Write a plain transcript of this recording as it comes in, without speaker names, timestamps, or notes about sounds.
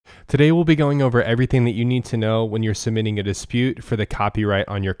Today we'll be going over everything that you need to know when you're submitting a dispute for the copyright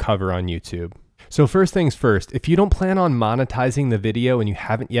on your cover on YouTube. So first things first, if you don't plan on monetizing the video and you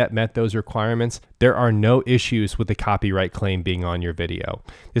haven't yet met those requirements, there are no issues with the copyright claim being on your video.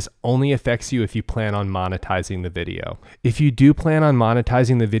 This only affects you if you plan on monetizing the video. If you do plan on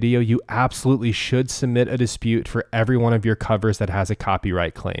monetizing the video, you absolutely should submit a dispute for every one of your covers that has a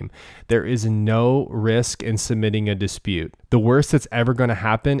copyright claim. There is no risk in submitting a dispute. The worst that's ever going to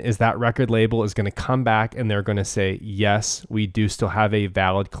happen is that record label is going to come back and they're going to say, yes, we do still have a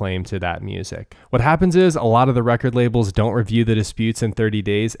valid claim to that music. What happens is a lot of the record labels don't review the disputes in 30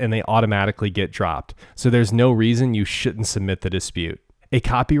 days and they automatically get dropped. So there's no reason you shouldn't submit the dispute. A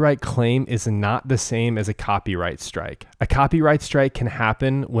copyright claim is not the same as a copyright strike. A copyright strike can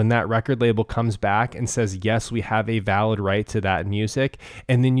happen when that record label comes back and says, yes, we have a valid right to that music.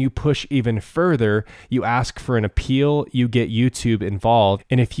 And then you push even further, you ask for an appeal, you get YouTube involved.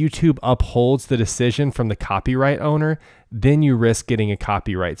 And if YouTube upholds the decision from the copyright owner, then you risk getting a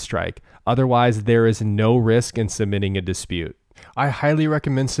copyright strike. Otherwise, there is no risk in submitting a dispute. I highly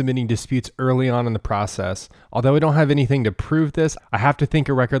recommend submitting disputes early on in the process. Although I don't have anything to prove this, I have to think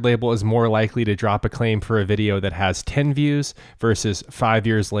a record label is more likely to drop a claim for a video that has 10 views versus 5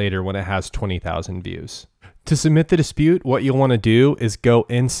 years later when it has 20,000 views. To submit the dispute, what you'll want to do is go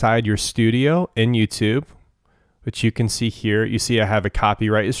inside your studio in YouTube, which you can see here. You see I have a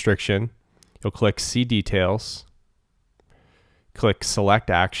copyright restriction. You'll click See Details, click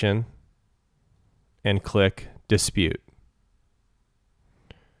Select Action, and click Dispute.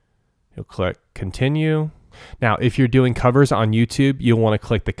 You'll click Continue. Now, if you're doing covers on YouTube, you'll want to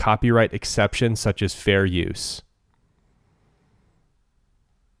click the copyright exception, such as fair use.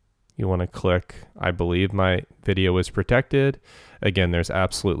 You want to click, I believe my video is protected. Again, there's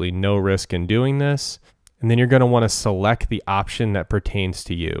absolutely no risk in doing this. And then you're going to want to select the option that pertains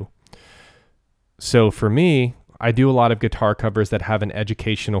to you. So for me, I do a lot of guitar covers that have an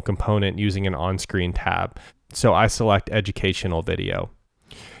educational component using an on-screen tab. So I select educational video.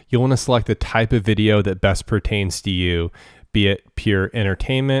 You'll want to select the type of video that best pertains to you, be it pure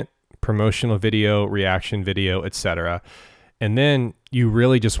entertainment, promotional video, reaction video, etc. And then you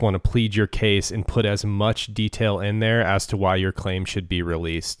really just want to plead your case and put as much detail in there as to why your claim should be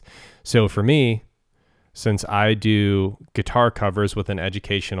released. So for me, since I do guitar covers with an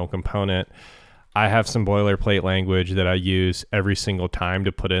educational component, I have some boilerplate language that I use every single time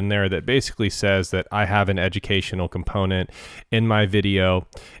to put in there that basically says that I have an educational component in my video,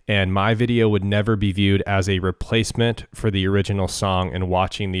 and my video would never be viewed as a replacement for the original song and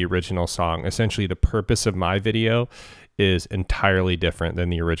watching the original song. Essentially, the purpose of my video is entirely different than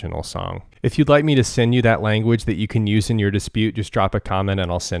the original song. If you'd like me to send you that language that you can use in your dispute, just drop a comment and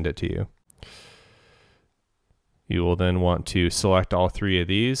I'll send it to you. You will then want to select all three of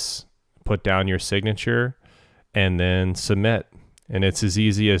these, put down your signature, and then submit. And it's as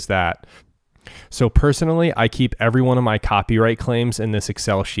easy as that. So personally, I keep every one of my copyright claims in this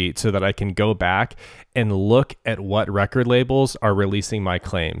Excel sheet so that I can go back and look at what record labels are releasing my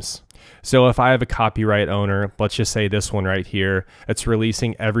claims. So if I have a copyright owner, let's just say this one right here, it's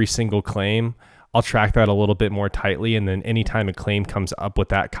releasing every single claim, I'll track that a little bit more tightly. And then anytime a claim comes up with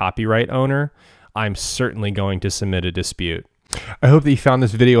that copyright owner, I'm certainly going to submit a dispute. I hope that you found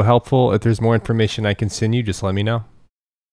this video helpful. If there's more information I can send you, just let me know.